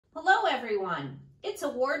Hello everyone, it's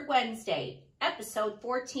Award Wednesday, episode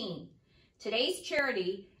 14. Today's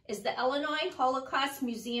charity is the Illinois Holocaust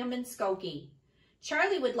Museum in Skokie.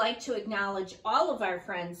 Charlie would like to acknowledge all of our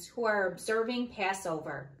friends who are observing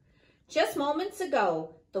Passover. Just moments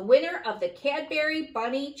ago, the winner of the Cadbury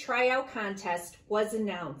Bunny Tryout Contest was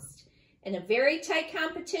announced. In a very tight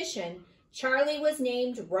competition, Charlie was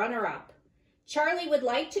named runner-up. Charlie would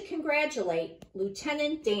like to congratulate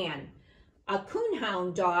Lieutenant Dan, a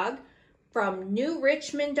coonhound dog from New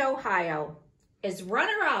Richmond, Ohio. As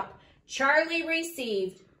runner-up, Charlie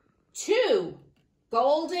received 2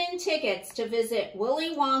 golden tickets to visit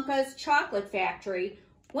Willy Wonka's chocolate factory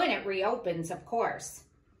when it reopens, of course.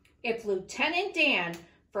 If Lieutenant Dan,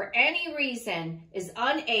 for any reason, is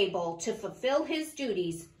unable to fulfill his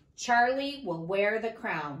duties, Charlie will wear the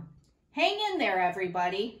crown. Hang in there,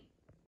 everybody.